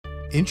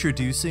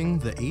Introducing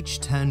the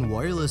H10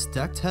 Wireless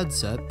DECT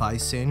Headset by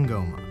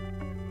Sangoma.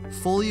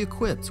 Fully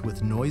equipped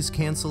with noise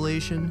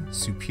cancellation,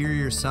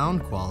 superior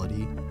sound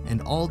quality,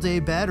 and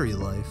all-day battery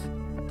life,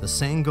 the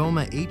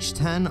Sangoma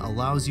H10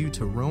 allows you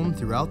to roam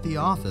throughout the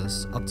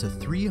office up to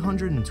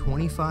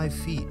 325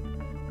 feet,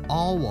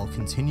 all while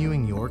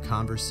continuing your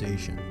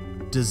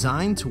conversation.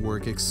 Designed to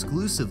work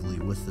exclusively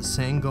with the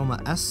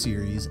Sangoma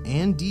S-Series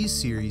and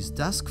D-Series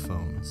desk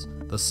phones,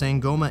 the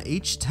Sangoma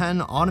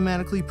H10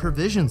 automatically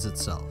provisions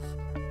itself,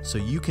 so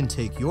you can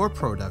take your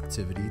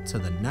productivity to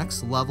the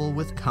next level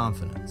with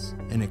confidence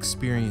and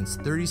experience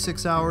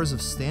 36 hours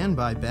of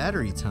standby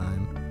battery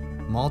time,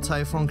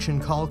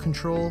 multifunction call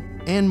control,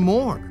 and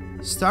more.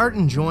 Start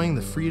enjoying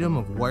the freedom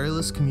of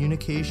wireless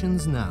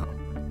communications now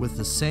with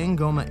the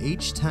Sangoma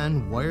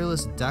H10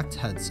 Wireless DECT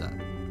Headset.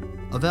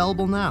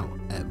 Available now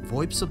at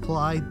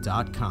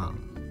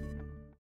VoIPsupply.com.